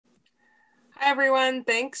everyone.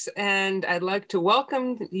 Thanks. And I'd like to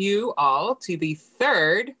welcome you all to the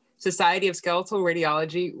third Society of Skeletal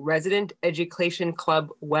Radiology Resident Education Club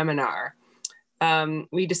webinar.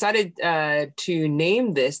 We decided to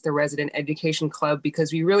name this the Resident Education Club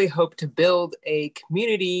because we really hope to build a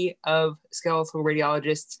community of skeletal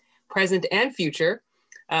radiologists, present and future,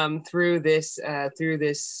 through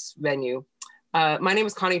this venue. My name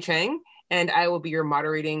is Connie Chang, and I will be your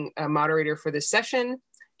moderator for this session.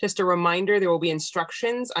 Just a reminder, there will be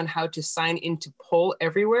instructions on how to sign into Poll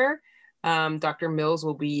Everywhere. Dr. Mills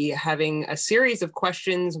will be having a series of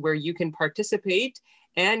questions where you can participate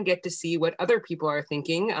and get to see what other people are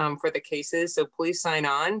thinking for the cases. So please sign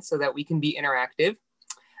on so that we can be interactive.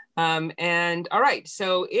 And all right,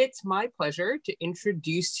 so it's my pleasure to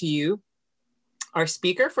introduce to you our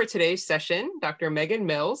speaker for today's session, Dr. Megan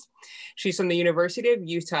Mills. She's from the University of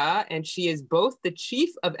Utah, and she is both the Chief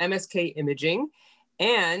of MSK Imaging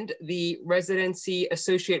and the Residency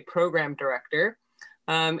Associate Program Director.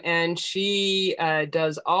 And she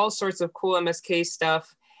does all sorts of cool MSK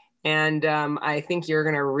stuff. And I think you're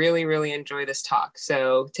gonna really, really enjoy this talk.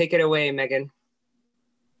 So take it away, Megan.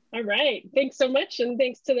 All right, thanks so much. And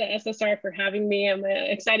thanks to the SSR for having me. I'm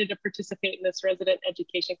excited to participate in this Resident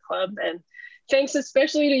Education Club. And thanks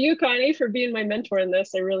especially to you, Connie, for being my mentor in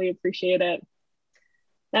this. I really appreciate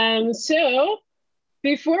it. So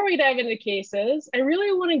before we dive into cases, I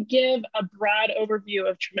really want to give a broad overview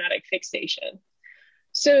of traumatic fixation.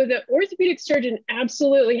 So the orthopedic surgeon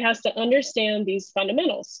absolutely has to understand these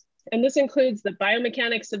fundamentals. And this includes the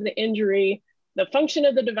biomechanics of the injury, the function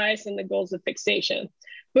of the device, and the goals of fixation.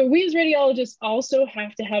 But we as radiologists also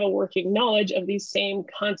have to have a working knowledge of these same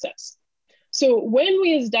concepts. So when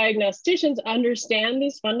we as diagnosticians understand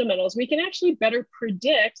these fundamentals, we can actually better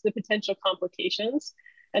predict the potential complications.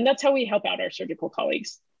 And that's how we help out our surgical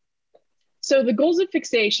colleagues. So the goals of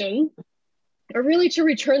fixation are really to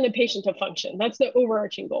return the patient to function. That's the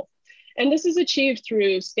overarching goal. And this is achieved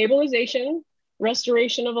through stabilization,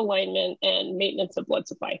 restoration of alignment, and maintenance of blood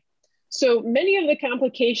supply. So many of the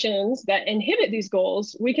complications that inhibit these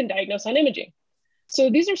goals, we can diagnose on imaging. So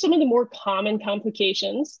these are some of the more common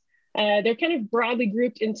complications. They're kind of broadly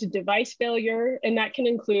grouped into device failure, and that can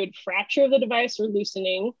include fracture of the device or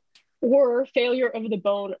loosening, or failure of the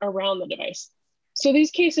bone around the device. So these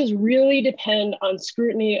cases really depend on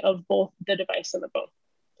scrutiny of both the device and the bone.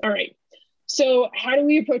 All right, so how do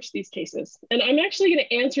we approach these cases? And I'm actually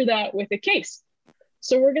gonna answer that with a case.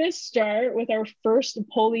 So we're gonna start with our first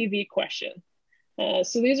Poll EV question.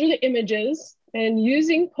 So these are the images, and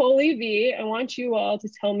using Poll EV, I want you all to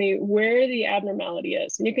tell me where the abnormality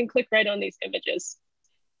is. And you can click right on these images.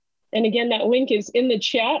 And again, that link is in the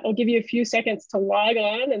chat. I'll give you a few seconds to log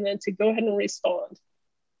on and then to go ahead and respond.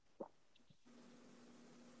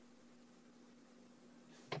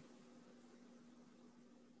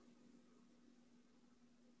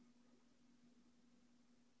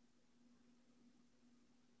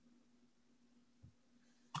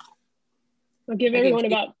 I'll give everyone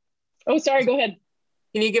about, oh, sorry, go ahead.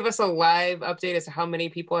 Can you give us a live update as to how many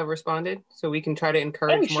people have responded so we can try to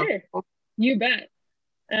encourage more people? You bet.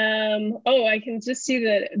 Oh, I can just see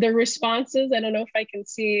the responses. I don't know if I can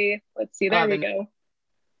see, let's see, there we go.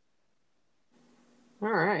 All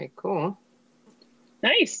right, cool.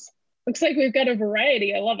 Nice. Looks like we've got a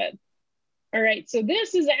variety. I love it. All right, so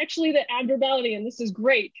this is actually the abnormality, and this is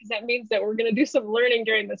great because that means that we're gonna do some learning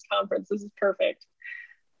during this conference. This is perfect.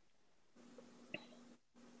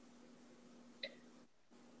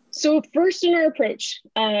 So first in our approach,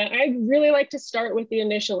 I really like to start with the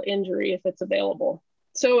initial injury if it's available.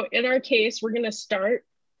 So in our case, we're gonna start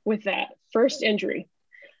with that first injury.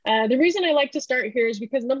 The reason I like to start here is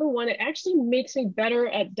because number one, it actually makes me better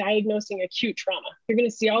at diagnosing acute trauma. You're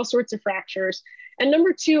gonna see all sorts of fractures. And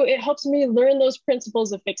number two, it helps me learn those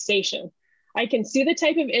principles of fixation. I can see the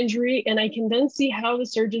type of injury and I can then see how the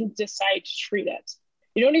surgeons decide to treat it.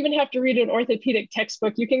 You don't even have to read an orthopedic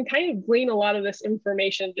textbook. You can kind of glean a lot of this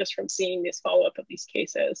information just from seeing this follow-up of these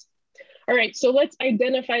cases. All right, so let's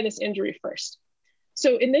identify this injury first.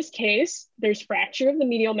 So in this case, there's fracture of the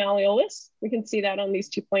medial malleolus. We can see that on these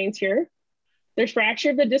two planes here. There's fracture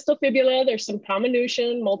of the distal fibula. There's some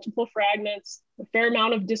comminution, multiple fragments, a fair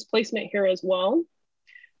amount of displacement here as well.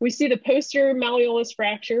 We see the posterior malleolus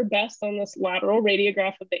fracture best on this lateral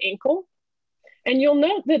radiograph of the ankle. And you'll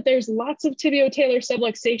note that there's lots of tibio-talar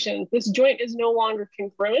subluxation. This joint is no longer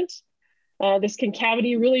congruent. This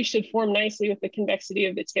concavity really should form nicely with the convexity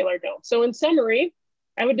of the talar dome. So in summary,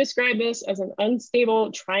 I would describe this as an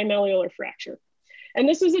unstable trimalleolar fracture. And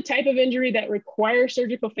this is a type of injury that requires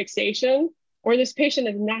surgical fixation, or this patient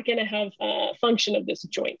is not gonna have function of this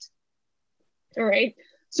joint. All right,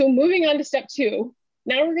 So moving on to step 2,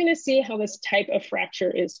 now we're gonna see how this type of fracture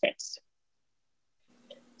is fixed.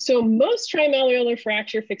 So most trimalleolar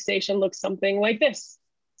fracture fixation looks something like this.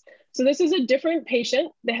 So this is a different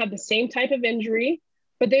patient. They have the same type of injury,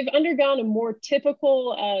 but they've undergone a more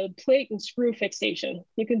typical plate and screw fixation.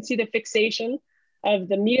 You can see the fixation of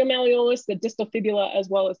the medial malleolus, the distal fibula, as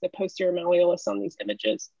well as the posterior malleolus on these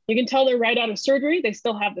images. You can tell they're right out of surgery. They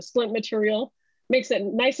still have the splint material. Makes it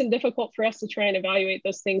nice and difficult for us to try and evaluate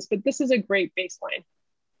those things, but this is a great baseline.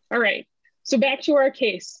 All right, so back to our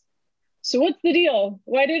case. So what's the deal?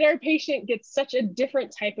 Why did our patient get such a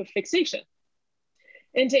different type of fixation?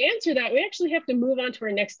 And to answer that, we actually have to move on to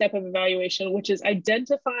our next step of evaluation, which is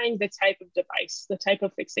identifying the type of device, the type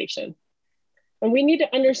of fixation. And we need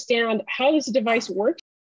to understand how this device works,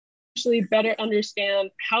 actually better understand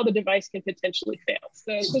how the device can potentially fail.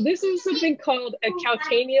 So this is something called a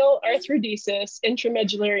calcaneal arthrodesis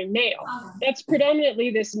intramedullary nail. That's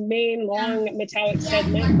predominantly this main long metallic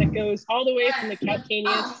segment that goes all the way from the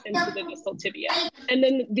calcaneus into the distal tibia. And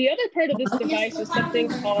then the other part of this device is something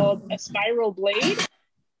called a spiral blade.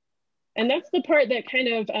 And that's the part that kind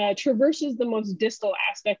of traverses the most distal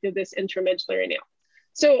aspect of this intramedullary nail.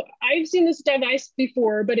 So I've seen this device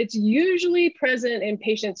before, but it's usually present in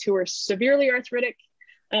patients who are severely arthritic,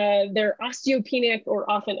 they're osteopenic,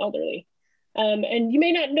 or often elderly. And you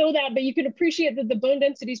may not know that, but you can appreciate that the bone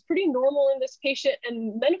density is pretty normal in this patient,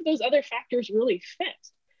 and none of those other factors really fit.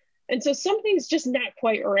 And so something's just not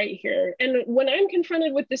quite right here. And when I'm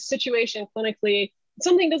confronted with this situation clinically,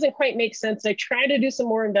 something doesn't quite make sense. I try to do some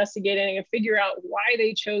more investigating and figure out why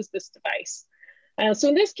they chose this device. So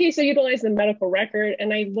in this case, I utilized the medical record,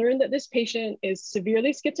 and I learned that this patient is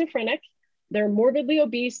severely schizophrenic, they're morbidly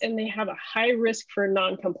obese, and they have a high risk for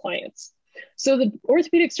non-compliance. So the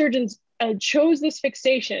orthopedic surgeons chose this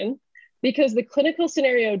fixation because the clinical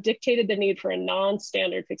scenario dictated the need for a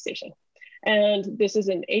non-standard fixation. And this is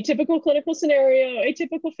an atypical clinical scenario,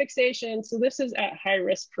 atypical fixation, so this is at high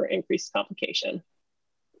risk for increased complication.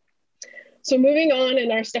 So moving on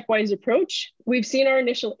in our stepwise approach, we've seen our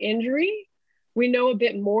initial injury. We know a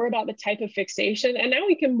bit more about the type of fixation, and now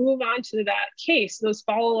we can move on to that case, those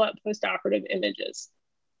follow-up postoperative images.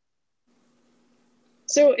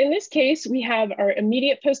 So in this case, we have our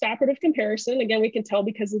immediate postoperative comparison. Again, we can tell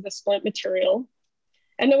because of the splint material.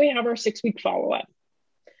 And then we have our 6-week follow-up.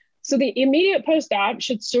 So the immediate post-op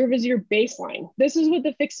should serve as your baseline. This is what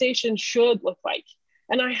the fixation should look like.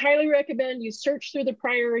 And I highly recommend you search through the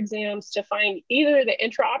prior exams to find either the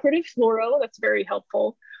intraoperative fluoro, that's very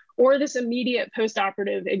helpful, or this immediate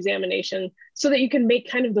postoperative examination so that you can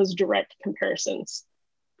make kind of those direct comparisons.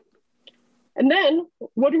 And then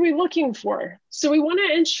what are we looking for? So we want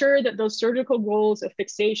to ensure that those surgical goals of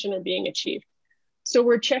fixation are being achieved. So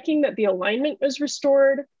we're checking that the alignment is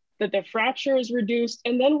restored, that the fracture is reduced,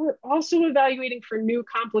 and then we're also evaluating for new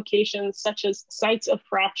complications such as sites of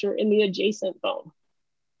fracture in the adjacent bone.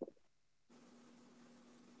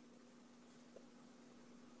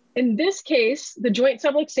 In this case, the joint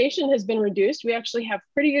subluxation has been reduced. We actually have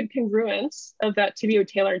pretty good congruence of that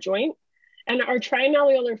tibio-talar joint, and our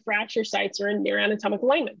trimalleolar fracture sites are in near anatomic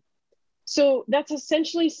alignment. So that's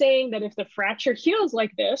essentially saying that if the fracture heals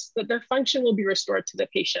like this, that the function will be restored to the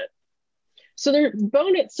patient. So the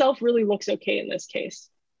bone itself really looks okay in this case.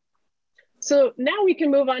 So now we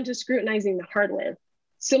can move on to scrutinizing the hardware.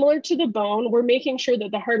 Similar to the bone, we're making sure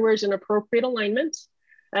that the hardware is in appropriate alignment.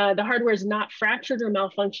 The hardware is not fractured or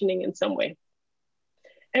malfunctioning in some way.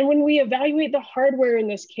 And when we evaluate the hardware in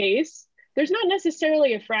this case, there's not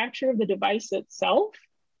necessarily a fracture of the device itself,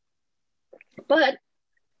 but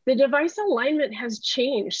the device alignment has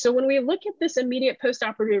changed. So when we look at this immediate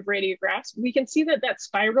postoperative radiographs, we can see that that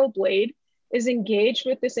spiral blade is engaged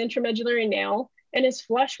with this intramedullary nail and is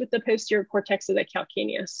flush with the posterior cortex of the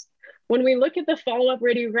calcaneus. When we look at the follow-up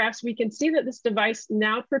radiographs, we can see that this device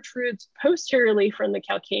now protrudes posteriorly from the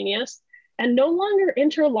calcaneus and no longer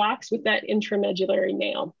interlocks with that intramedullary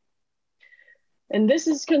nail. And this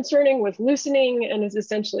is concerning with loosening and is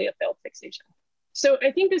essentially a failed fixation. So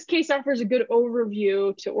I think this case offers a good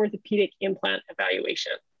overview to orthopedic implant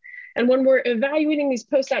evaluation. And when we're evaluating these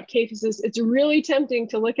post-op cases, it's really tempting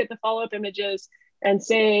to look at the follow-up images and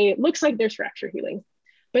say, looks like there's fracture healing.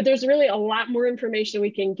 But there's really a lot more information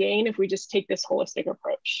we can gain if we just take this holistic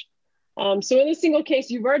approach. So in this single case,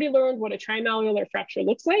 you've already learned what a trimalleolar fracture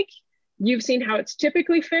looks like. You've seen how it's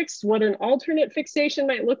typically fixed, what an alternate fixation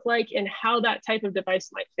might look like, and how that type of device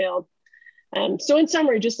might fail. So in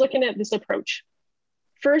summary, just looking at this approach.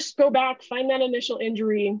 First, go back, find that initial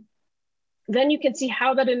injury. Then you can see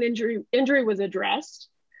how that injury was addressed.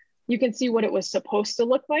 You can see what it was supposed to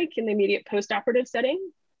look like in the immediate postoperative setting.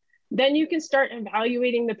 Then you can start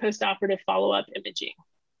evaluating the postoperative follow-up imaging.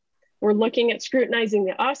 We're looking at scrutinizing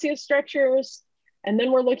the osseous structures, and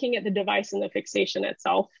then we're looking at the device and the fixation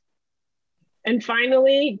itself. And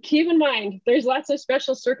finally, keep in mind, there's lots of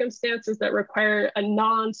special circumstances that require a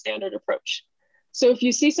non-standard approach. So if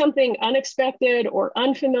you see something unexpected or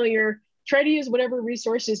unfamiliar, try to use whatever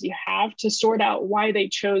resources you have to sort out why they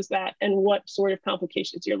chose that and what sort of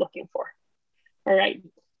complications you're looking for. All right,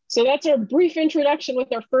 so that's our brief introduction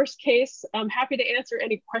with our first case. I'm happy to answer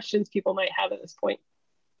any questions people might have at this point.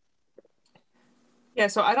 Yeah,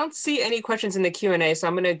 so I don't see any questions in the Q&A, so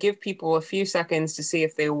I'm going to give people a few seconds to see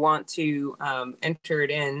if they want to enter it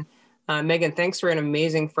in. Megan, thanks for an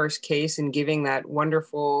amazing first case and giving that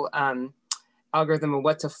wonderful algorithm of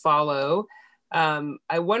what to follow.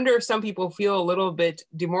 I wonder if some people feel a little bit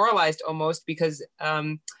demoralized almost because,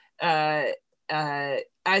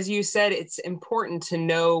 as you said, it's important to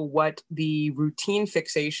know what the routine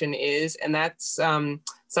fixation is, and that's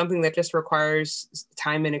something that just requires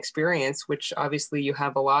time and experience, which obviously you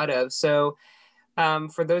have a lot of. So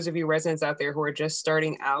for those of you residents out there who are just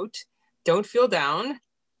starting out, don't feel down.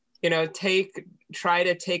 You know, try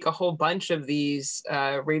to take a whole bunch of these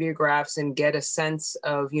radiographs and get a sense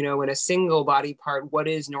of, you know, in a single body part, what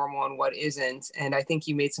is normal and what isn't. And I think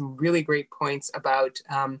you made some really great points about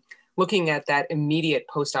looking at that immediate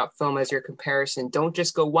post-op film as your comparison. Don't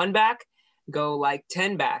just go one back, go like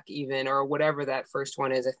 10 back even, or whatever that first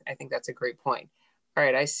one is. I think that's a great point. All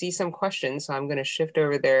right, I see some questions, so I'm going to shift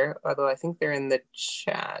over there, although I think they're in the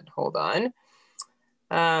chat. Hold on.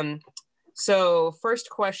 So first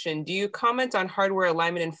question, do you comment on hardware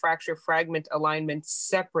alignment and fracture fragment alignment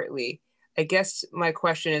separately? I guess my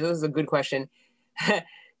question is, this is a good question,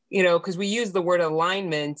 you know, because we use the word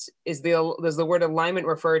alignment, does the word alignment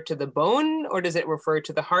refer to the bone or does it refer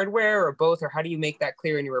to the hardware or both, or how do you make that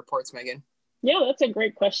clear in your reports, Megan? Yeah, that's a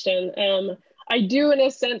great question. I do, in a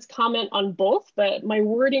sense, comment on both, but my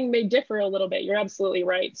wording may differ a little bit. You're absolutely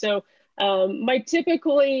right. So my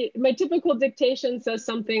typical dictation says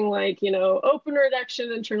something like, you know, open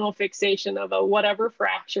reduction, internal fixation of a whatever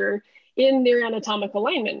fracture in near anatomic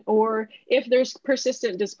alignment. Or if there's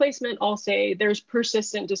persistent displacement, I'll say there's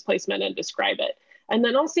persistent displacement and describe it. And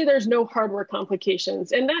then I'll say there's no hardware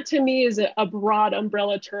complications. And that to me is a broad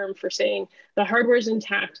umbrella term for saying the hardware is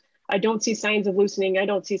intact. I don't see signs of loosening. I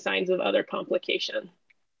don't see signs of other complication.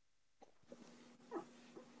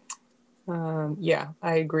 Yeah,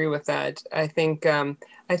 I agree with that. I think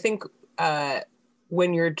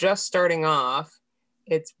when you're just starting off,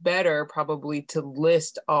 it's better probably to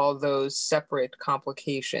list all those separate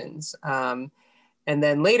complications. And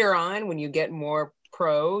then later on, when you get more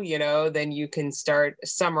pro, you know, then you can start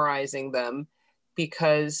summarizing them,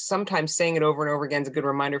 because sometimes saying it over and over again is a good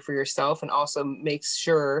reminder for yourself and also makes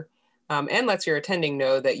sure and lets your attending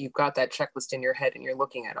know that you've got that checklist in your head and you're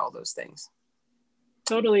looking at all those things.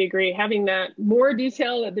 Totally agree. Having that more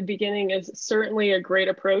detail at the beginning is certainly a great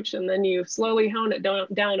approach, and then you slowly hone it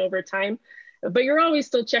down over time. But you're always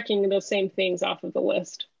still checking those same things off of the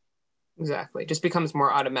list. Exactly. Just becomes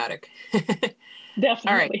more automatic. Definitely.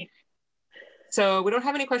 All right. So we don't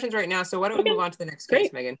have any questions right now. So why don't we move on to the next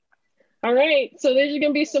case, Megan? All right. So there's going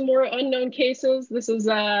to be some more unknown cases. This is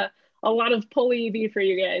a lot of pulley EV for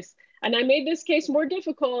you guys. And I made this case more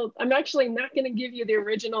difficult. I'm actually not going to give you the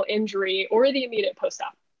original injury or the immediate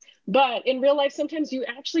post-op. But in real life, sometimes you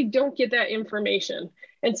actually don't get that information.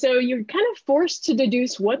 And so you're kind of forced to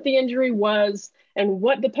deduce what the injury was and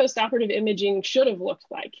what the post-operative imaging should have looked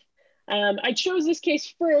like. I chose this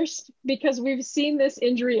case first because we've seen this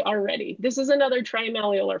injury already. This is another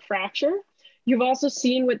trimalleolar fracture. You've also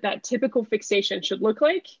seen what that typical fixation should look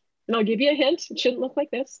like. And I'll give you a hint, it shouldn't look like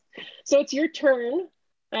this. So it's your turn.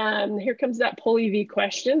 Here comes that pulley V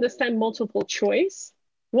question, this time multiple choice.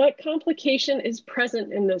 What complication is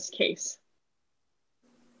present in this case?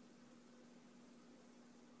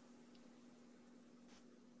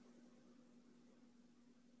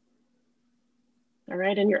 All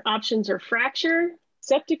right, and your options are fracture,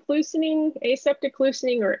 septic loosening, aseptic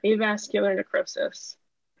loosening, or avascular necrosis.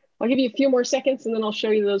 I'll give you a few more seconds and then I'll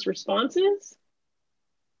show you those responses.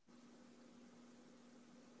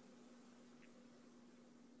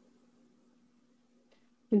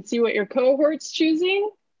 And see what your cohort's choosing.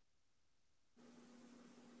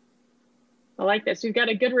 I like this. We've got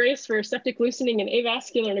a good race for septic loosening and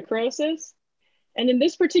avascular necrosis. And in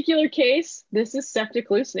this particular case, this is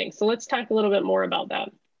septic loosening. So let's talk a little bit more about that.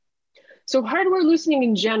 So hardware loosening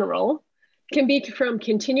in general can be from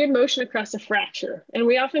continued motion across a fracture. And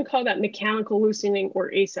we often call that mechanical loosening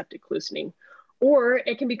or aseptic loosening. Or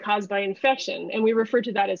it can be caused by infection, and we refer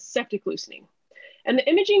to that as septic loosening. And the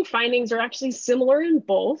imaging findings are actually similar in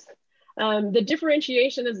both. The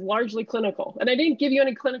differentiation is largely clinical, and I didn't give you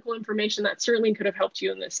any clinical information that certainly could have helped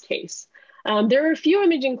you in this case. There are a few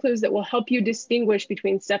imaging clues that will help you distinguish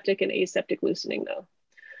between septic and aseptic loosening though.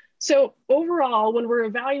 So overall, when we're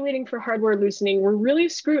evaluating for hardware loosening, we're really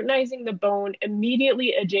scrutinizing the bone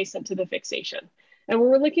immediately adjacent to the fixation. And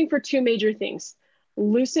we're looking for two major things: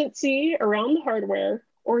 lucency around the hardware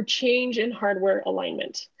or change in hardware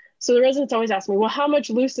alignment. So the residents always ask me, well, how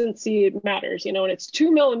much lucency matters? You know, and it's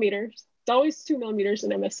 2 millimeters. It's always 2 millimeters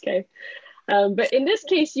in MSK. But in this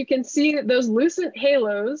case, you can see those lucent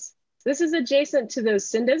halos. This is adjacent to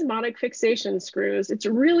those syndesmotic fixation screws. It's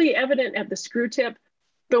really evident at the screw tip,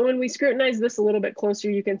 but when we scrutinize this a little bit closer,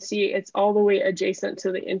 you can see it's all the way adjacent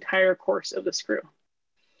to the entire course of the screw.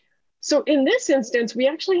 So in this instance, we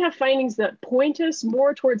actually have findings that point us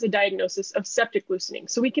more towards a diagnosis of septic loosening.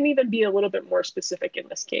 So we can even be a little bit more specific in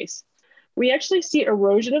this case. We actually see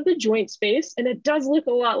erosion of the joint space, and it does look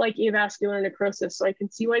a lot like avascular necrosis. So I can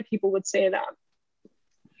see why people would say that.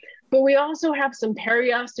 But we also have some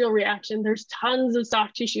periosteal reaction. There's tons of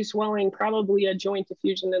soft tissue swelling, probably a joint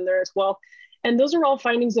effusion in there as well. And those are all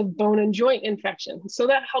findings of bone and joint infection. So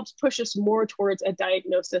that helps push us more towards a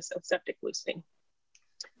diagnosis of septic loosening.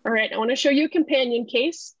 All right, I want to show you a companion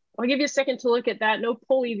case. I'll give you a second to look at that. No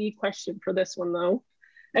pull EV question for this one though.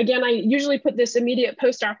 Again, I usually put this immediate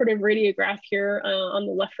postoperative radiograph here on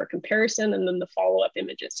the left for comparison, and then the follow-up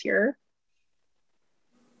images here.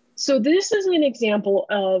 So this is an example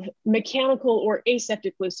of mechanical or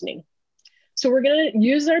aseptic loosening. So we're going to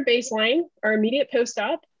use our baseline, our immediate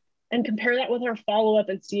post-op, and compare that with our follow-up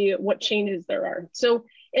and see what changes there are. So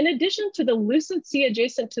in addition to the lucency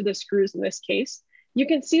adjacent to the screws in this case, you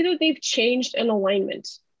can see that they've changed in alignment.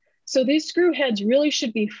 So these screw heads really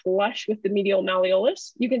should be flush with the medial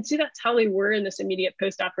malleolus. You can see that's how they were in this immediate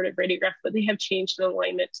postoperative radiograph, but they have changed in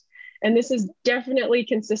alignment. And this is definitely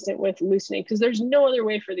consistent with loosening because there's no other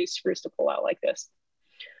way for these screws to pull out like this.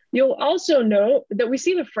 You'll also note that we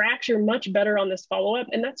see the fracture much better on this follow-up,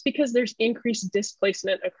 and that's because there's increased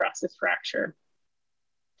displacement across this fracture.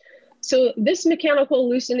 So this mechanical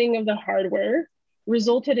loosening of the hardware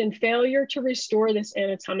resulted in failure to restore this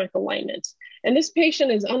anatomic alignment. And this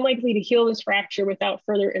patient is unlikely to heal this fracture without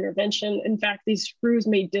further intervention. In fact, these screws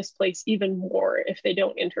may displace even more if they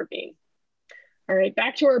don't intervene. All right,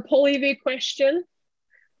 back to our pull EV question.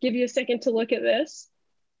 Give you a second to look at this.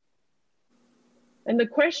 And the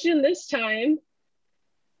question this time,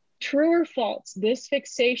 true or false, this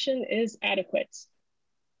fixation is adequate.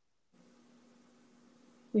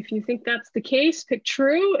 If you think that's the case, pick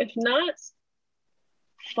true. If not,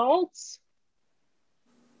 false.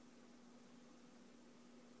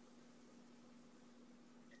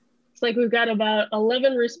 It's like we've got about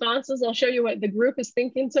 11 responses. I'll show you what the group is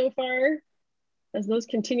thinking so far as those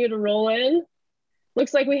continue to roll in.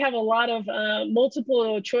 Looks like we have a lot of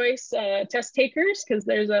multiple choice test takers because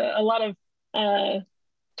there's a lot of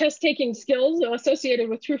test taking skills associated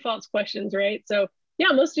with true false questions, right? So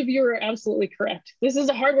yeah, most of you are absolutely correct. This is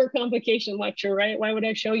a hardware complication lecture, right? Why would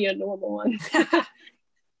I show you a normal one?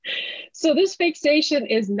 So this fixation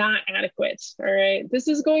is not adequate, all right? This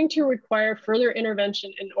is going to require further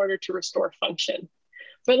intervention in order to restore function.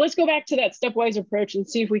 But let's go back to that stepwise approach and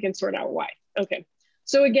see if we can sort out why. Okay,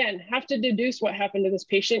 so again, have to deduce what happened to this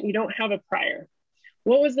patient. You don't have a prior.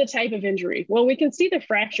 What was the type of injury? Well, we can see the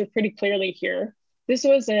fracture pretty clearly here. This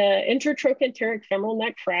was an intratrochanteric femoral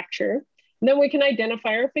neck fracture. And then we can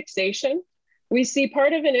identify our fixation. We see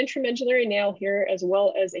part of an intramedullary nail here as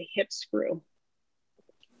well as a hip screw.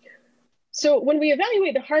 So when we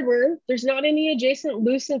evaluate the hardware, there's not any adjacent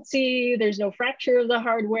lucency, there's no fracture of the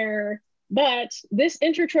hardware, but this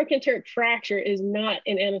intratrochanteric fracture is not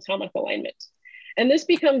in anatomic alignment. And this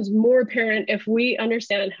becomes more apparent if we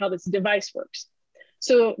understand how this device works.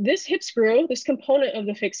 So this hip screw, this component of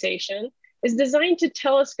the fixation, is designed to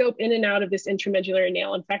telescope in and out of this intramedullary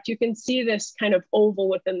nail. In fact, you can see this kind of oval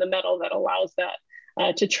within the metal that allows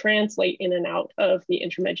that to translate in and out of the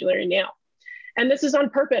intramedullary nail. And this is on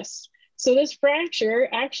purpose. So this fracture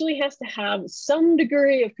actually has to have some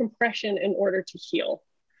degree of compression in order to heal.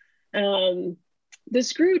 The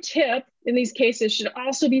screw tip in these cases should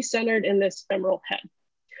also be centered in this femoral head.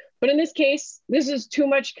 But in this case, this is too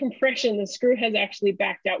much compression. The screw has actually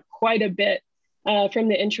backed out quite a bit from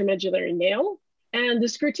the intramedullary nail, and the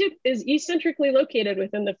screw tip is eccentrically located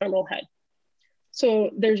within the femoral head.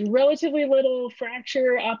 So there's relatively little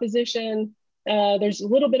fracture opposition. There's a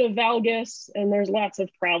little bit of valgus, and there's lots of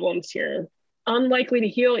problems here. Unlikely to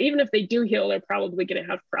heal. Even if they do heal, they're probably going to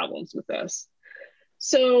have problems with this.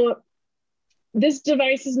 So this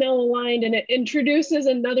device is malaligned, and it introduces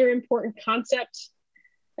another important concept,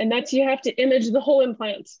 and that's you have to image the whole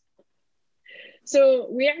implant. So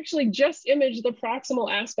we actually just imaged the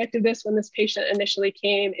proximal aspect of this when this patient initially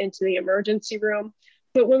came into the emergency room.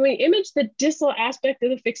 But when we image the distal aspect of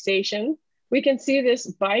the fixation, we can see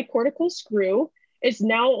this bicortical screw. It's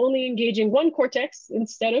now only engaging one cortex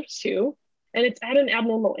instead of two, and it's at an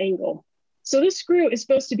abnormal angle. So this screw is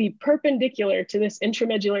supposed to be perpendicular to this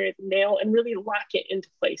intramedullary nail and really lock it into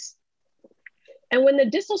place. And when the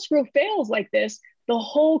distal screw fails like this, the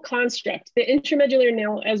whole construct, the intramedullary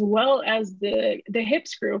nail as well as the hip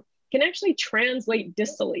screw, can actually translate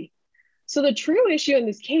distally. So the true issue in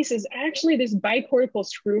this case is actually this bicortical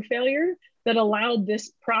screw failure that allowed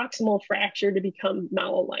this proximal fracture to become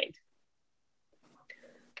malaligned.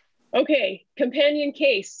 Okay, companion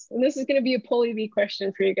case. And this is going to be a POLI-V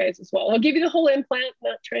question for you guys as well. I'll give you the whole implant,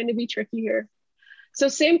 not trying to be tricky here. So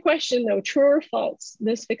same question though, true or false,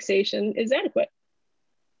 this fixation is adequate.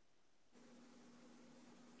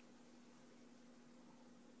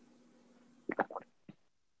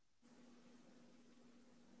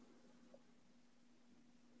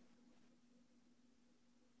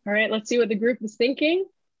 All right, let's see what the group is thinking.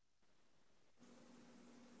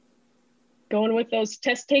 Going with those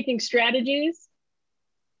test-taking strategies.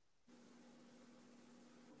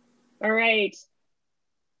 All right.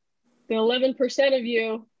 The 11% of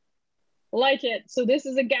you like it. So this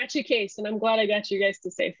is a gotcha case, and I'm glad I got you guys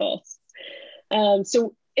to say false.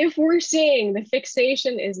 So if we're saying the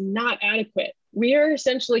fixation is not adequate, we are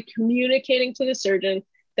essentially communicating to the surgeon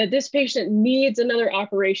that this patient needs another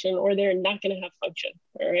operation or they're not going to have function,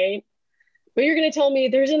 all right? But you're going to tell me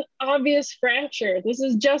there's an obvious fracture. This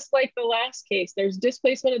is just like the last case. There's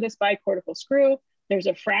displacement of this bicortical screw. There's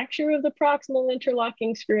a fracture of the proximal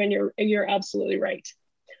interlocking screw, and you're absolutely right.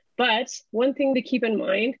 But one thing to keep in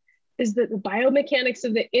mind is that the biomechanics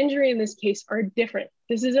of the injury in this case are different.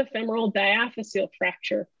 This is a femoral diaphyseal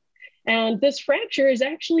fracture. And this fracture is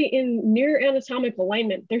actually in near anatomic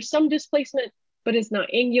alignment. There's some displacement, but it's not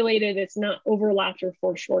angulated, it's not overlapped or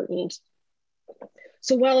foreshortened.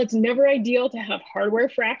 So while it's never ideal to have hardware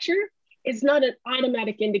fracture, it's not an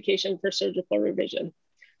automatic indication for surgical revision.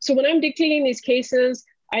 So when I'm dictating these cases,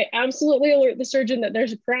 I absolutely alert the surgeon that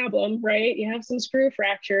there's a problem, right? You have some screw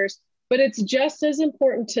fractures, but it's just as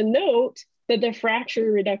important to note that the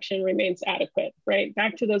fracture reduction remains adequate, right?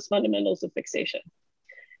 Back to those fundamentals of fixation.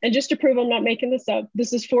 And just to prove I'm not making this up,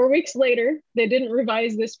 this is 4 weeks later. They didn't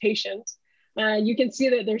revise this patient. You can see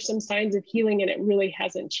that there's some signs of healing and it really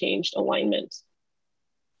hasn't changed alignment.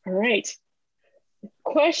 All right.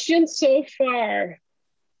 Questions so far?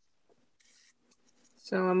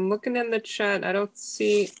 So I'm looking in the chat. I don't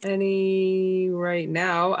see any right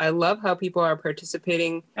now. I love how people are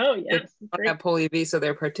participating. Oh, yes. At POLI-V, so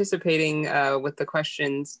they're participating with the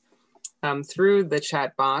questions through the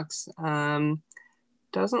chat box.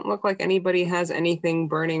 Doesn't look like anybody has anything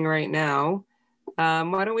burning right now.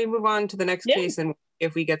 Why don't we move on to the next case and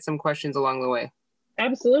if we get some questions along the way?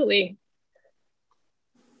 Absolutely.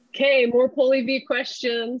 Okay, more POLI-V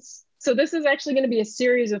questions. So this is actually going to be a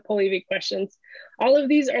series of POLI-V questions. All of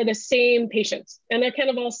these are the same patients, and they're kind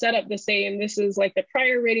of all set up the same. This is like the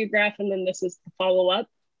prior radiograph, and then this is the follow-up.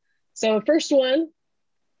 So first one,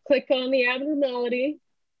 click on the abnormality.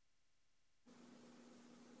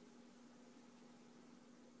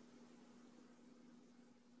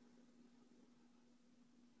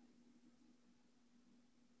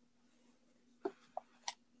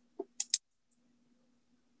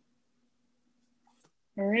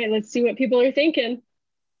 All right, let's see what people are thinking.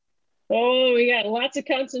 Oh, we got lots of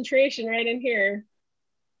concentration right in here.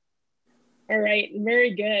 All right,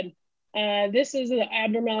 very good. This is an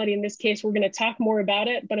abnormality in this case. We're going to talk more about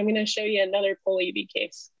it, but I'm going to show you another POLI-V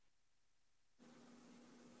case.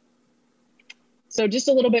 So just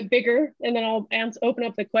a little bit bigger, and then I'll open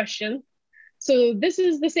up the question. So this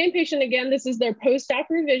is the same patient again. This is their post-op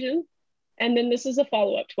revision, and then this is a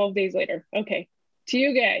follow-up 12 days later. Okay, to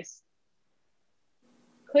you guys.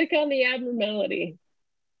 Click on the abnormality.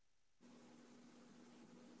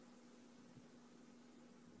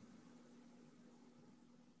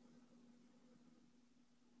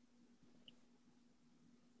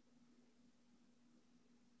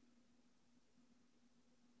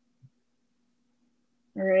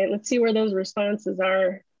 All right, let's see where those responses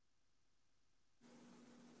are.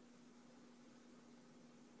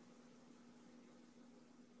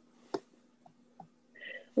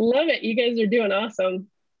 Love it, you guys are doing awesome.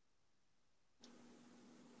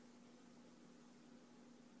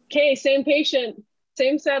 Okay, same patient,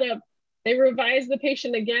 same setup. They revised the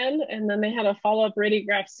patient again, and then they had a follow-up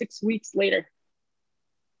radiograph 6 weeks later.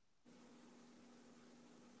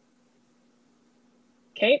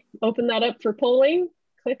 Okay, open that up for polling.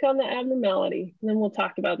 click on the abnormality, and then we'll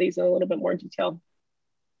talk about these in a little bit more detail.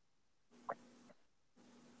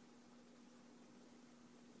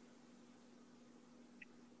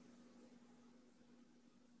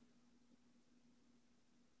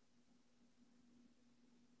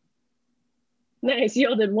 Nice,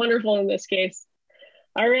 yielded wonderful in this case.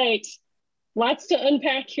 All right, lots to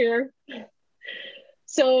unpack here.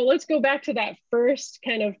 So let's go back to that first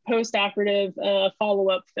kind of post-operative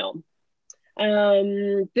follow-up film.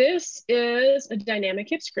 This is a dynamic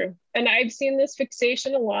hip screw, and I've seen this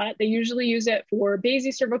fixation a lot. They usually use it for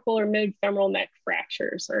basicervical or mid-femoral neck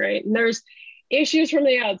fractures, all right? And there's issues from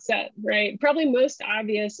the outset, right? Probably most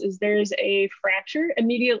obvious is there's a fracture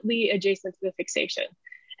immediately adjacent to the fixation.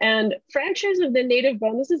 And fractures of the native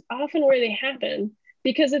bone, this is often where they happen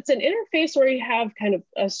because it's an interface where you have kind of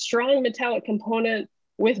a strong metallic component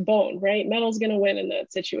with bone, right? Metal's going to win in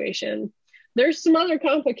that situation. There's some other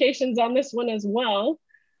complications on this one as well.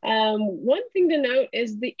 One thing to note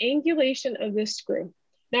is the angulation of this screw.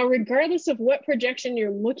 Now, regardless of what projection you're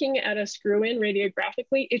looking at a screw in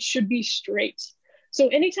radiographically, it should be straight. So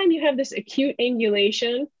anytime you have this acute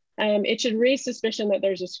angulation, it should raise suspicion that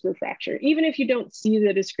there's a screw fracture. Even if you don't see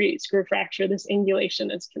the discrete screw fracture, this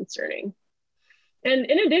angulation is concerning. And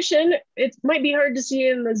in addition, it might be hard to see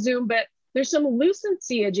in the Zoom, but there's some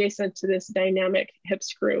lucency adjacent to this dynamic hip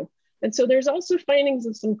screw. And so there's also findings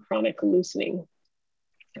of some chronic loosening.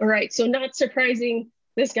 All right, so not surprising,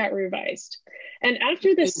 this got revised. And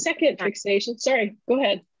after the second fixation, sorry, go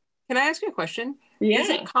ahead. Can I ask you a question? Yeah. Is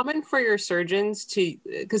it common for your surgeons to,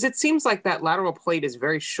 because it seems like that lateral plate is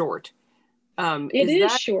very short. It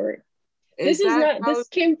is short. This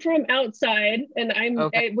came from outside, and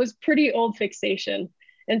it was pretty old fixation.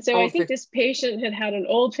 And so I think this patient had an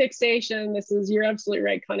old fixation. You're absolutely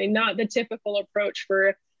right, Connie, not the typical approach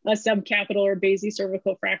for a subcapital or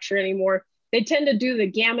basicervical fracture anymore. They tend to do the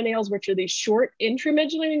gamma nails, which are these short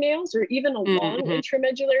intramedullary nails, or even a long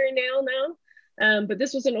intramedullary nail now. But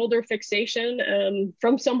this was an older fixation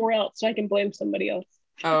from somewhere else, so I can blame somebody else.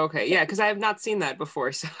 Oh, okay. Yeah, because I have not seen that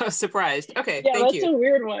before, so I was surprised. Okay, yeah, thank you. That's a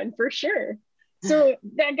weird one, for sure. So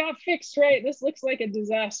that got fixed, right? This looks like a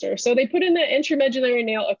disaster. So they put in the intramedullary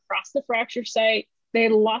nail across the fracture site. They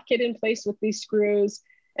lock it in place with these screws.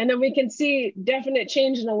 And then we can see definite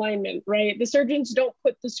change in alignment, right? The surgeons don't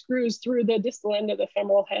put the screws through the distal end of the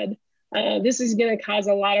femoral head. This is going to cause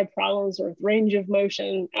a lot of problems with range of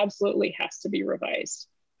motion, absolutely has to be revised.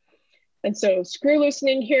 And so screw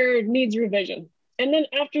loosening here needs revision. And then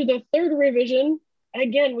after the third revision,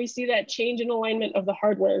 again, we see that change in alignment of the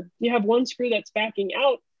hardware. You have one screw that's backing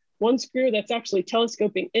out, one screw that's actually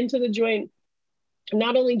telescoping into the joint.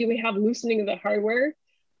 Not only do we have loosening of the hardware,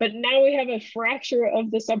 but now we have a fracture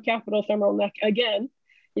of the subcapital femoral neck again.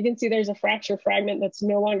 You can see there's a fracture fragment that's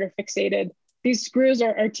no longer fixated. These screws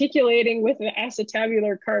are articulating with the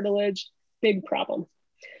acetabular cartilage, big problem.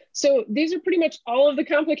 So these are pretty much all of the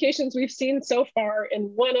complications we've seen so far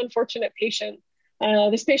in one unfortunate patient.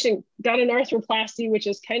 This patient got an arthroplasty, which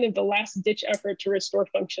is kind of the last ditch effort to restore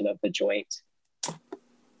function of the joint.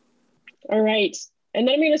 All right, and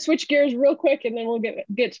then I'm gonna switch gears real quick and then we'll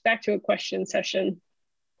get back to a question session.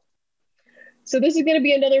 So this is going to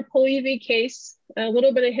be another POLIVI case, a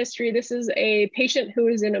little bit of history. This is a patient who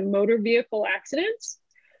is in a motor vehicle accident.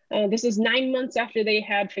 This is 9 months after they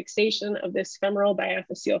had fixation of this femoral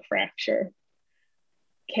diaphyseal fracture.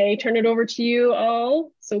 Okay, turn it over to you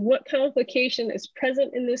all. So what complication is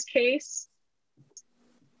present in this case?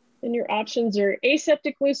 And your options are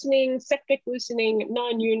aseptic loosening, septic loosening,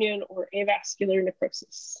 non-union, or avascular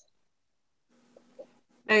necrosis.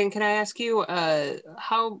 And can I ask you,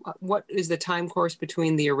 what is the time course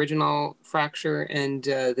between the original fracture and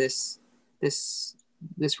this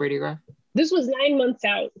radiograph? This was 9 months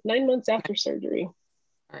out, 9 months after surgery.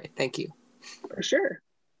 All right, thank you. For sure.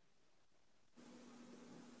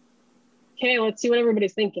 Okay, let's see what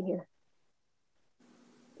everybody's thinking here.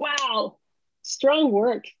 Wow, strong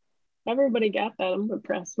work. Everybody got that, I'm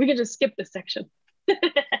impressed. We can just skip this section.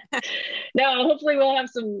 Now, hopefully we'll have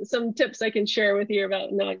some tips I can share with you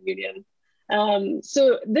about non-union.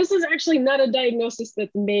 So this is actually not a diagnosis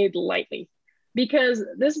that's made lightly, because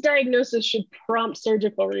this diagnosis should prompt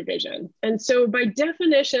surgical revision. And so by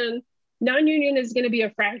definition, non-union is going to be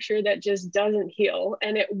a fracture that just doesn't heal,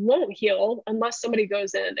 and it won't heal unless somebody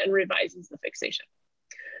goes in and revises the fixation.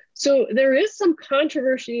 So there is some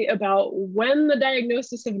controversy about when the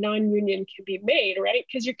diagnosis of non-union can be made, right?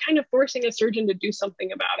 Because you're kind of forcing a surgeon to do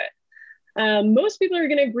something about it. Most people are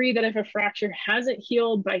going to agree that if a fracture hasn't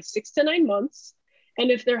healed by 6 to 9 months,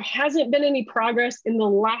 and if there hasn't been any progress in the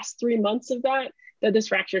last 3 months of that this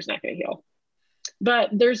fracture is not going to heal. But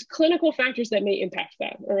there's clinical factors that may impact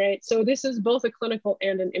that, all right? So this is both a clinical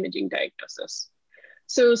and an imaging diagnosis.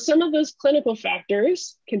 So some of those clinical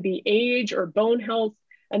factors can be age or bone health,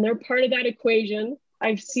 and they're part of that equation.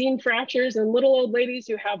 I've seen fractures in little old ladies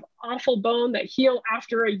who have awful bone that heal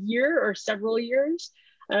after a year or several years.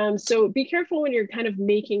 So be careful when you're kind of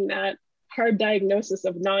making that hard diagnosis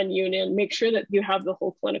of non-union. Make sure that you have the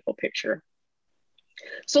whole clinical picture.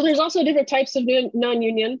 So there's also different types of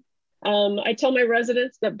non-union. I tell my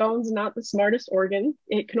residents that bone's not the smartest organ.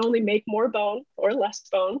 It can only make more bone or less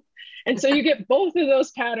bone. And so you get both of those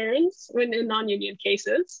patterns when in non-union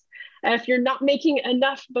cases. If you're not making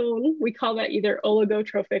enough bone, we call that either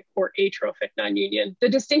oligotrophic or atrophic non-union. The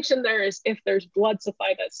distinction there is if there's blood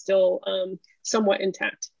supply that's still somewhat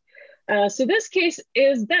intact. So this case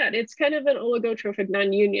is that it's kind of an oligotrophic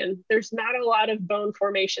non-union. There's not a lot of bone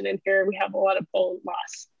formation in here. We have a lot of bone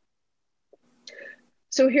loss.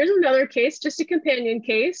 So here's another case, just a companion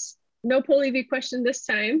case. No POLE-V question this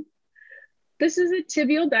time. This is a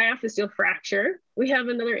tibial diaphyseal fracture. We have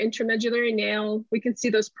another intramedullary nail. We can see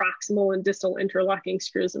those proximal and distal interlocking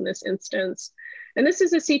screws in this instance. And this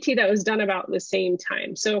is a CT that was done about the same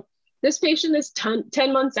time. So this patient is 10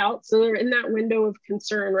 months out. So they're in that window of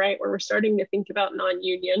concern, right? Where we're starting to think about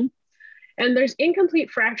non-union. And there's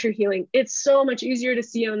incomplete fracture healing. It's so much easier to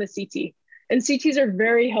see on the CT. And CTs are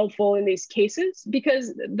very helpful in these cases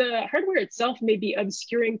because the hardware itself may be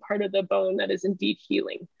obscuring part of the bone that is indeed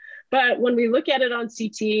healing. But when we look at it on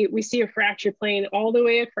CT, we see a fracture plane all the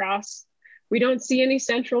way across. We don't see any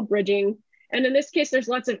central bridging. And in this case, there's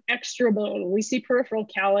lots of extra bone. We see peripheral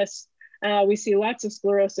callus. We see lots of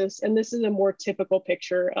sclerosis. And this is a more typical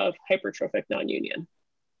picture of hypertrophic non-union.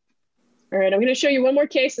 All right, I'm going to show you one more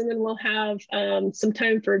case and then we'll have some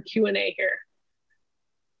time for Q&A here.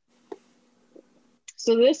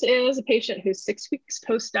 So this is a patient who's 6 weeks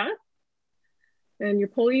post-op, and your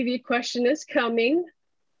POLE-V question is coming.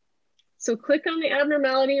 So click on the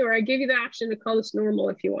abnormality, or I give you the option to call this normal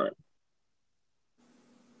if you want.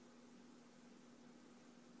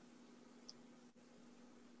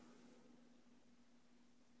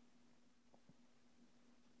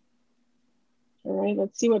 All right,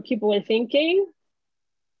 let's see what people are thinking.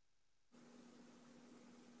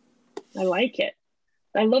 I like it.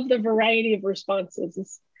 I love the variety of responses.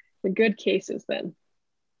 It's the good cases then.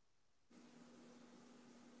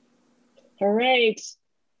 All right.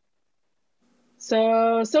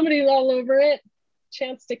 So somebody's all over it.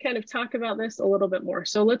 Chance to kind of talk about this a little bit more.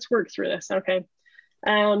 So let's work through this, okay?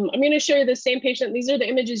 I'm going to show you the same patient. These are the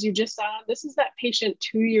images you just saw. This is that patient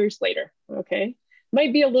 2 years later, okay?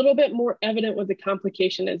 Might be a little bit more evident what the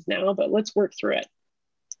complication is now, but let's work through it.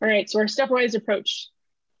 All right, so our stepwise approach.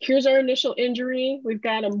 Here's our initial injury. We've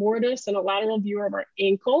got a mortise and a lateral view of our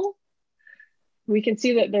ankle. We can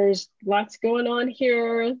see that there's lots going on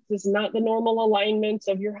here. This is not the normal alignment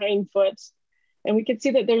of your hind foot. And we can see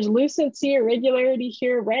that there's lucency, irregularity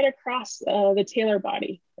here right across the talar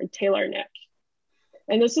body or talar neck.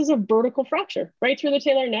 And this is a vertical fracture right through the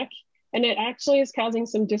talar neck. And it actually is causing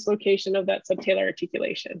some dislocation of that subtalar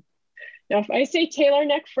articulation. Now, if I say talar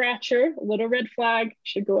neck fracture, a little red flag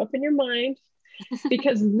should go up in your mind.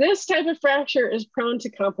 Because this type of fracture is prone to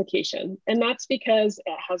complication. And that's because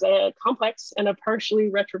it has a complex and a partially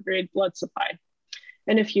retrograde blood supply.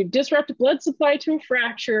 And if you disrupt blood supply to a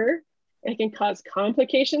fracture, it can cause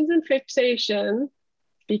complications and fixation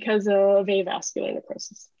because of avascular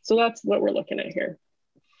necrosis. So that's what we're looking at here.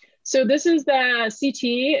 So this is the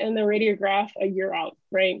CT and the radiograph a year out,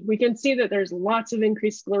 right? We can see that there's lots of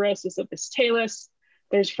increased sclerosis of this talus.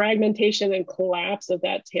 There's fragmentation and collapse of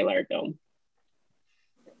that talar dome.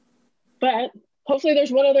 But hopefully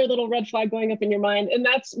there's one other little red flag going up in your mind, and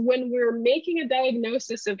that's when we're making a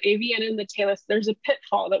diagnosis of AVN in the talus, there's a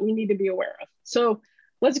pitfall that we need to be aware of. So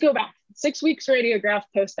let's go back, 6 weeks radiograph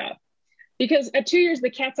post-op. Because at 2 years,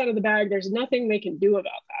 the cat's out of the bag, there's nothing they can do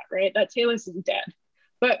about that, right? That talus is dead.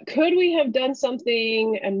 But could we have done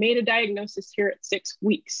something and made a diagnosis here at 6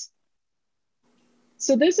 weeks?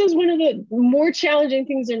 So this is one of the more challenging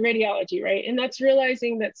things in radiology, right? And that's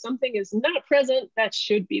realizing that something is not present that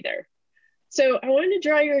should be there. So I wanted to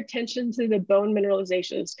draw your attention to the bone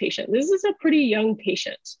mineralization of this patient. This is a pretty young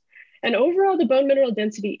patient. And overall, the bone mineral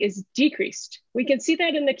density is decreased. We can see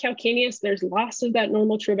that in the calcaneus, there's loss of that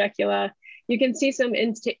normal trabecula. You can see some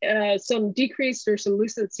decreased or some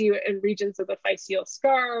lucency in regions of the physeal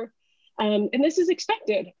scar. And this is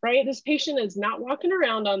expected, right? This patient is not walking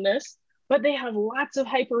around on this, but they have lots of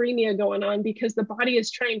hyperemia going on because the body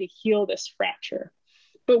is trying to heal this fracture.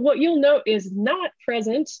 But what you'll note is not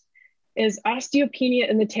present is osteopenia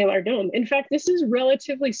in the talar dome. In fact, this is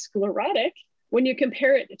relatively sclerotic, when you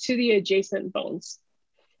compare it to the adjacent bones.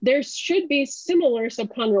 There should be similar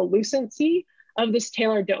subchondral lucency of this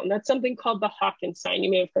talar dome. That's something called the Hawkins sign. You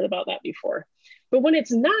may have heard about that before. But when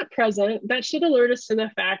it's not present, that should alert us to the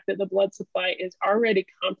fact that the blood supply is already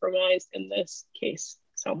compromised in this case.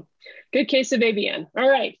 So good case of AVN. All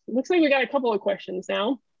right, looks like we got a couple of questions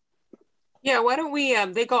now. Yeah, why don't we,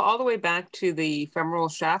 they go all the way back to the femoral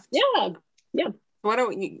shaft. Yeah. Why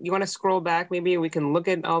don't you want to scroll back? Maybe we can look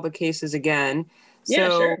at all the cases again. Yeah,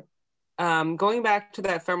 so, sure. Going back to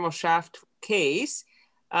that femoral shaft case,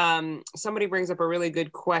 somebody brings up a really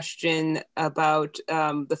good question about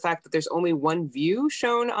the fact that there's only one view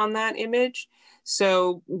shown on that image.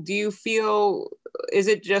 So do you feel, is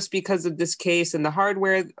it just because of this case and the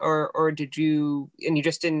hardware, or did you, and you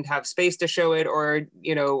just didn't have space to show it, or,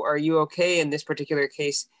 you know, are you okay in this particular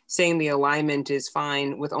case saying the alignment is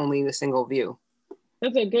fine with only the single view?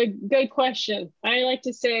 That's a good question. I like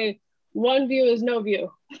to say one view is no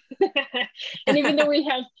view. And even though we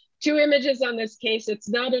have two images on this case, it's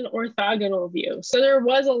not an orthogonal view. So there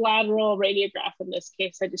was a lateral radiograph in this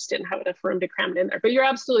case. I just didn't have enough room to cram it in there. But you're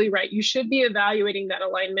absolutely right. You should be evaluating that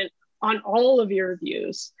alignment on all of your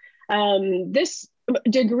views. This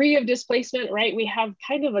degree of displacement, right? We have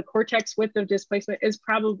kind of a cortex width of displacement is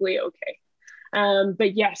probably okay.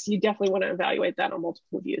 But yes, you definitely want to evaluate that on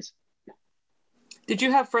multiple views. Did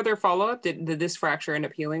you have further follow-up? Did this fracture end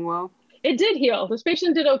up healing well? It did heal. This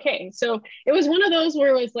patient did okay. So it was one of those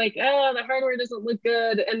where it was like, oh, the hardware doesn't look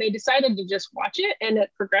good. And they decided to just watch it, and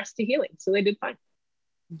it progressed to healing. So they did fine.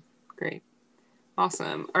 Great.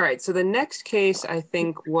 Awesome. All right. So the next case, I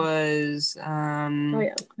think, was... oh,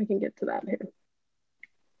 yeah. I can get to that here.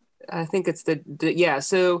 I think it's yeah.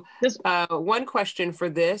 So one question for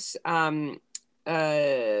this, about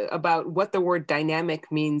what the word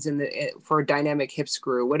dynamic means for dynamic hip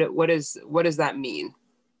screw. What does that mean?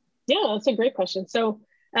 Yeah, that's a great question. So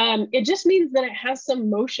it just means that it has some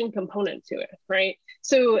motion component to it, right?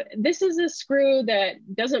 So this is a screw that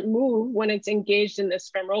doesn't move when it's engaged in this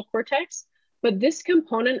femoral cortex, but this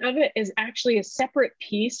component of it is actually a separate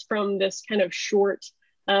piece from this kind of short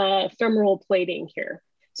femoral plating here.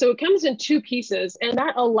 So it comes in two pieces, and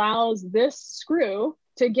that allows this screw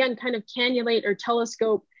to, again, kind of cannulate or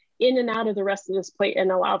telescope in and out of the rest of this plate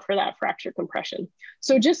and allow for that fracture compression.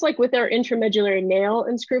 So just like with our intramedullary nail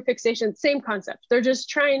and screw fixation, same concept. They're just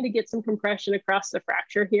trying to get some compression across the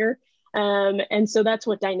fracture here. And so that's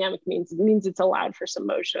what dynamic means. It means it's allowed for some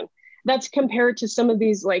motion. That's compared to some of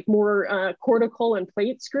these like more cortical and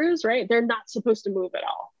plate screws, right? They're not supposed to move at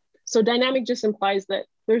all. So dynamic just implies that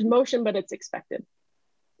there's motion, but it's expected.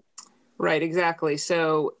 Right, exactly.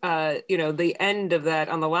 So, you know, the end of that,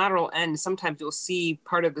 on the lateral end, sometimes you'll see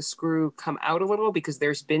part of the screw come out a little because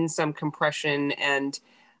there's been some compression, and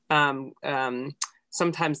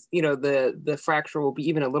sometimes, you know, the fracture will be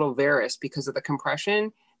even a little varus because of the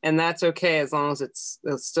compression, and that's okay as long as it's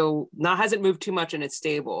still hasn't moved too much and it's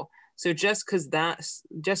stable. So just because that's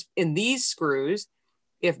just in these screws,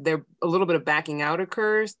 if there a little bit of backing out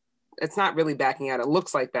occurs, it's not really backing out. It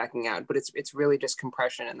looks like backing out, but it's really just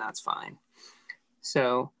compression, and that's fine.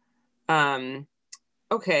 So,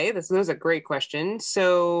 okay, those are great questions.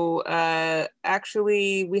 So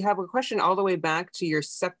actually, we have a question all the way back to your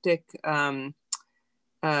septic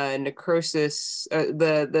necrosis,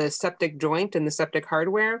 the septic joint and the septic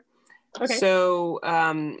hardware. Okay. So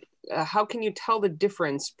how can you tell the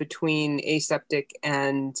difference between aseptic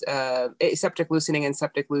and aseptic loosening and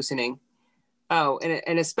septic loosening? Oh,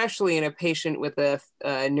 and especially in a patient with a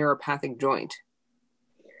neuropathic joint.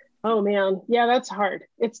 Oh man, yeah, that's hard.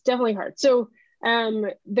 It's definitely hard. So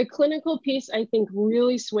the clinical piece, I think,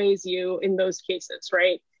 really sways you in those cases,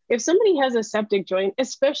 right? If somebody has a septic joint,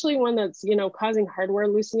 especially one that's, you know, causing hardware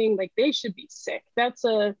loosening, like they should be sick. That's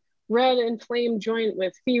a red inflamed joint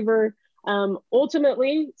with fever.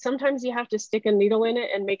 Ultimately, sometimes you have to stick a needle in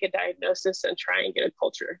it and make a diagnosis and try and get a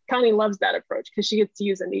culture. Connie loves that approach because she gets to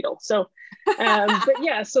use a needle. So, but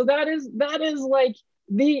yeah, so that is like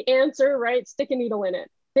the answer, right? Stick a needle in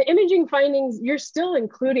it. The imaging findings, you're still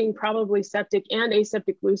including probably septic and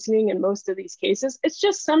aseptic loosening in most of these cases. It's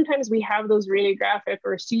just sometimes we have those radiographic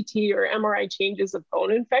or CT or MRI changes of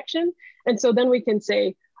bone infection. And so then we can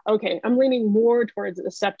say, okay, I'm leaning more towards a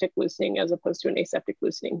septic loosening as opposed to an aseptic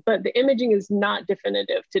loosening, but the imaging is not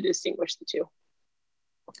definitive to distinguish the two.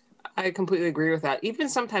 I completely agree with that. Even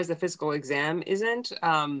sometimes the physical exam isn't,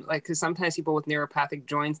 like, because sometimes people with neuropathic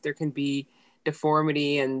joints, there can be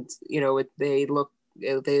deformity, and, you know,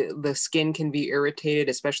 the skin can be irritated,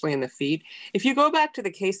 especially in the feet. If you go back to the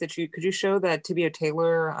case that could you show that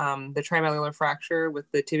tibia-talar, the trimalleolar fracture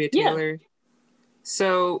with the tibia-talar? Yeah.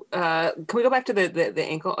 So can we go back to the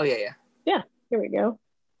ankle? Oh, yeah. Yeah. Here we go.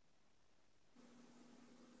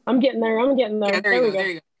 I'm getting there. Yeah, there you There we go. go. There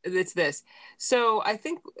you go. It's this. So I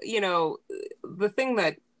think, the thing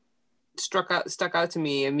that stuck out to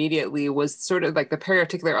me immediately was sort of like the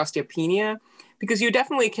periarticular osteopenia, because you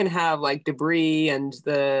definitely can have like debris and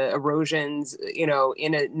the erosions, in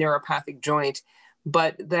a neuropathic joint,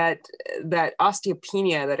 but that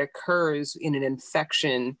osteopenia that occurs in an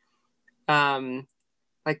infection,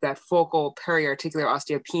 like that focal periarticular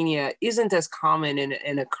osteopenia, isn't as common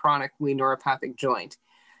in a chronically neuropathic joint.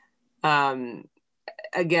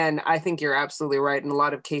 Again, I think you're absolutely right. In a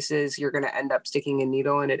lot of cases, you're going to end up sticking a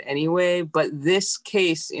needle in it anyway. But this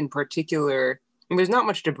case in particular, and there's not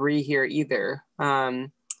much debris here either.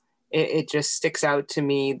 It just sticks out to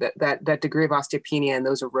me that degree of osteopenia and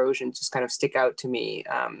those erosions just kind of stick out to me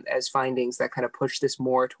as findings that kind of push this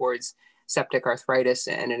more towards septic arthritis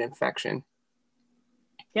and an infection.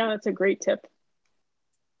 Yeah, that's a great tip.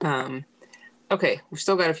 Okay, we've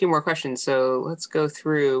still got a few more questions, so let's go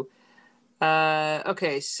through.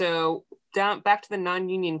 Okay, so back to the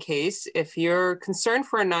non-union case. If you're concerned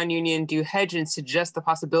for a non-union, do you hedge and suggest the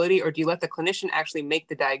possibility, or do you let the clinician actually make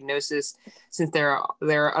the diagnosis, since there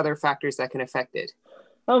are other factors that can affect it?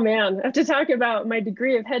 Oh man, I have to talk about my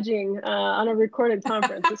degree of hedging on a recorded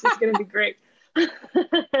conference. This is going to be great.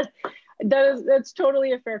 That's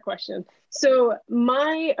totally a fair question. So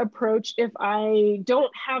my approach, if I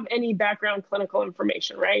don't have any background clinical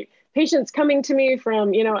information, right? Patients coming to me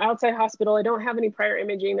from, outside hospital, I don't have any prior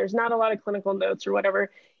imaging, there's not a lot of clinical notes or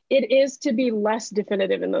whatever, it is to be less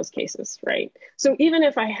definitive in those cases, right? So even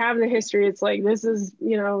if I have the history, it's like, this is,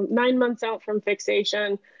 9 months out from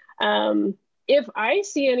fixation. If I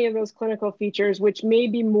see any of those clinical features, which may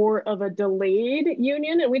be more of a delayed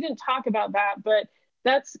union, and we didn't talk about that, but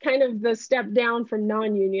that's kind of the step down from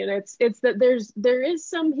non-union. It's that there is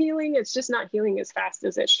some healing, it's just not healing as fast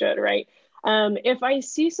as it should, right? If I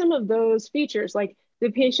see some of those features, like the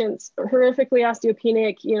patient's horrifically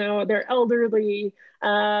osteopenic, they're elderly,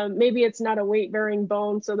 maybe it's not a weight-bearing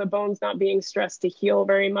bone, so the bone's not being stressed to heal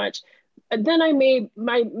very much, then I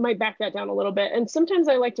might back that down a little bit. And sometimes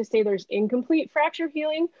I like to say there's incomplete fracture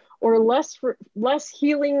healing or less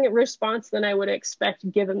healing response than I would expect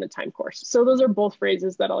given the time course. So those are both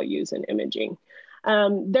phrases that I'll use in imaging.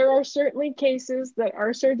 There are certainly cases that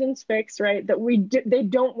our surgeons fix, right, that they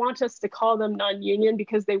don't want us to call them non-union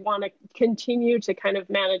because they want to continue to kind of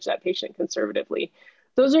manage that patient conservatively.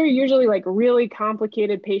 Those are usually like really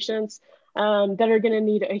complicated patients that are going to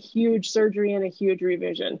need a huge surgery and a huge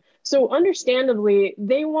revision. So understandably,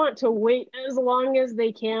 they want to wait as long as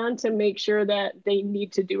they can to make sure that they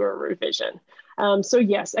need to do a revision. So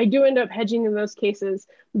yes, I do end up hedging in those cases.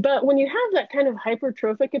 But when you have that kind of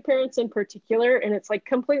hypertrophic appearance in particular, and it's like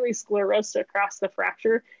completely sclerosed across the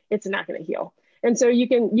fracture, it's not going to heal. And so you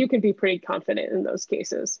can be pretty confident in those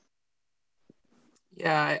cases.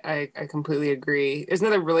 Yeah, I completely agree. There's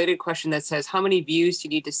another related question that says, how many views do you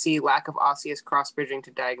need to see lack of osseous cross-bridging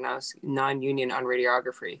to diagnose non-union on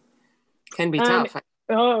radiography? Can be tough.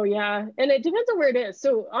 Oh, yeah. And it depends on where it is.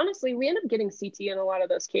 So honestly, we end up getting CT in a lot of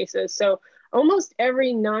those cases. So almost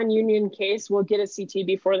every non-union case will get a CT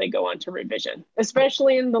before they go on to revision,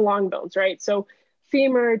 especially in the long bones, right? So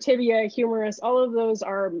femur, tibia, humerus, all of those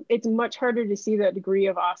it's much harder to see that degree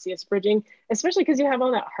of osseous bridging, especially because you have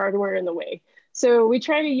all that hardware in the way. So we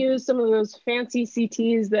try to use some of those fancy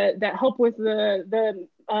CTs that help with the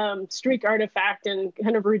streak artifact and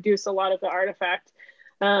kind of reduce a lot of the artifact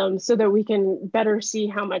so that we can better see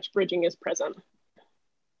how much bridging is present.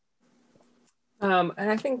 And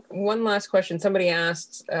I think one last question, somebody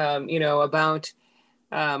asked, about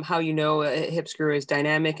how a hip screw is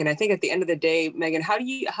dynamic. And I think at the end of the day, Megan, how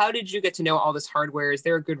did you get to know all this hardware? Is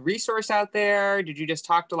there a good resource out there? Did you just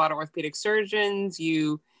talk to a lot of orthopedic surgeons?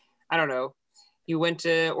 I don't know, you went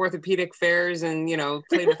to orthopedic fairs and,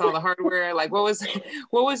 played with all the hardware? Like what's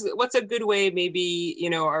a good way maybe,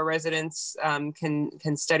 our residents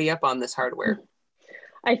can study up on this hardware?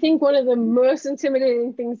 I think one of the most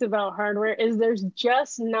intimidating things about hardware is there's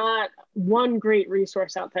just not one great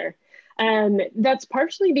resource out there. And that's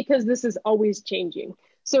partially because this is always changing.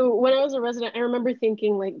 So when I was a resident, I remember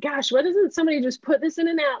thinking like, gosh, why doesn't somebody just put this in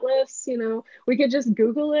an atlas? We could just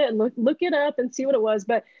Google it and look it up and see what it was.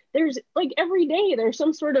 But there's like every day there's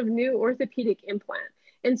some sort of new orthopedic implant.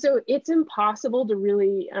 And so it's impossible to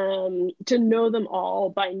really to know them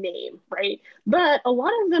all by name, right? But a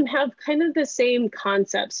lot of them have kind of the same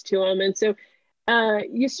concepts to them. And so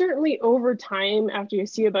you certainly over time, after you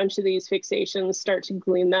see a bunch of these fixations, start to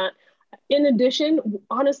glean that. In addition,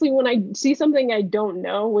 honestly, when I see something I don't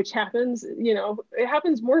know, which happens, it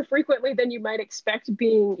happens more frequently than you might expect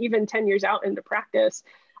being even 10 years out into practice,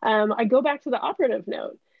 I go back to the operative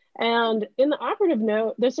note. And in the operative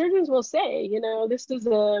note, the surgeons will say, this is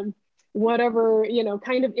a whatever,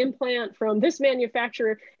 kind of implant from this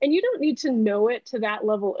manufacturer. And you don't need to know it to that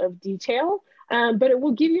level of detail, but it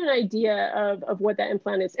will give you an idea of what that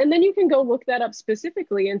implant is. And then you can go look that up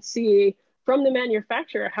specifically and see from the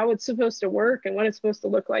manufacturer how it's supposed to work and what it's supposed to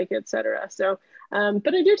look like, et cetera. So,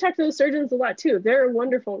 but I do talk to the surgeons a lot too. They're a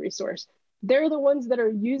wonderful resource. They're the ones that are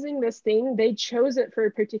using this thing. They chose it for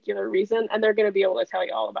a particular reason, and they're going to be able to tell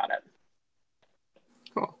you all about it.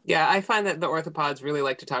 Cool. Yeah, I find that the orthopods really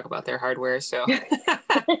like to talk about their hardware, so.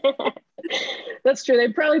 That's true.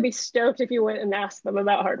 They'd probably be stoked if you went and asked them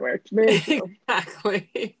about hardware. Very true.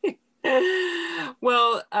 Exactly.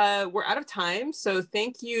 Well, we're out of time, so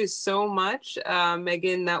thank you so much,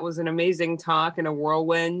 Megan. That was an amazing talk and a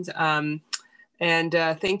whirlwind. And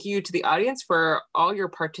thank you to the audience for all your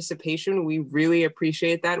participation. We really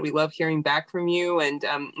appreciate that. We love hearing back from you. And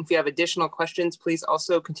if you have additional questions, please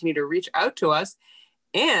also continue to reach out to us.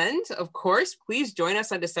 And of course, please join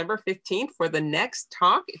us on December 15th for the next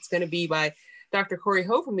talk. It's going to be by Dr. Corey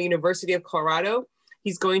Ho from the University of Colorado.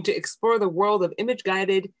 He's going to explore the world of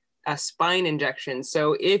image-guided spine injections.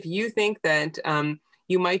 So if you think that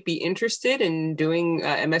you might be interested in doing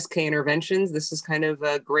MSK interventions, this is kind of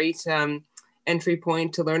a great entry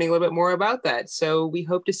point to learning a little bit more about that. So we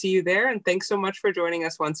hope to see you there. And thanks so much for joining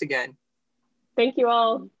us once again. Thank you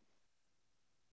all.